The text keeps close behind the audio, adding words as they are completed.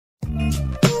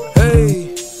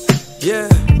Yeah,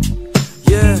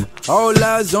 yeah, all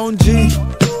eyes on G.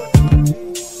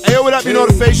 Hey, yo, what up? You know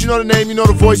the face, you know the name, you know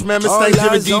the voice, man. Miss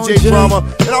Thanksgiving DJ Drama.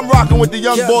 And I'm rocking with the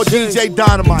young boy DJ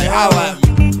Dynamite. Holla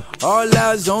at me. All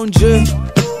eyes on G.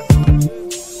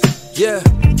 Yeah,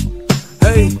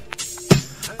 hey.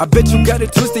 I bet you got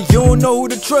it twisted, you don't know who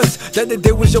to trust. That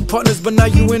they was your partners, but now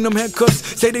you in them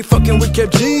handcuffs. Say they fucking with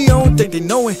Kev G, I don't think they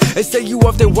know it. They say you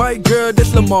off that white girl,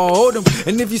 that's Lamar Odom.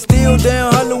 And if you still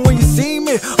down, holler when you see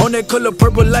me. On that color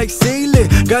purple like Sealy.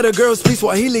 Got a girl speak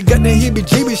Swahili, got the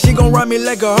heebie-jeebie. She gon' ride me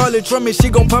like a Harley Truman. She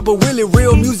gon' pop a willy.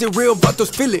 Real music, real vatos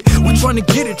feel it. We tryna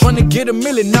get it, tryna get a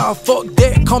million. Nah, fuck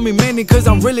that, call me Manny, cause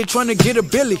I'm really tryna get a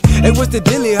Billy. Hey, what's the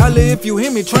dilly? Holla if you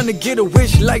hear me. Tryna get a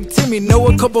wish like Timmy. Know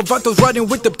a couple vatos riding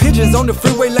with the pigeons on the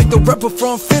freeway like the rapper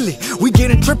from Philly. We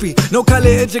getting trippy, no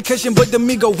college education, but the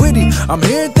me go witty. I'm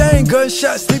hearing things,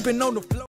 gunshots, sleeping on the floor.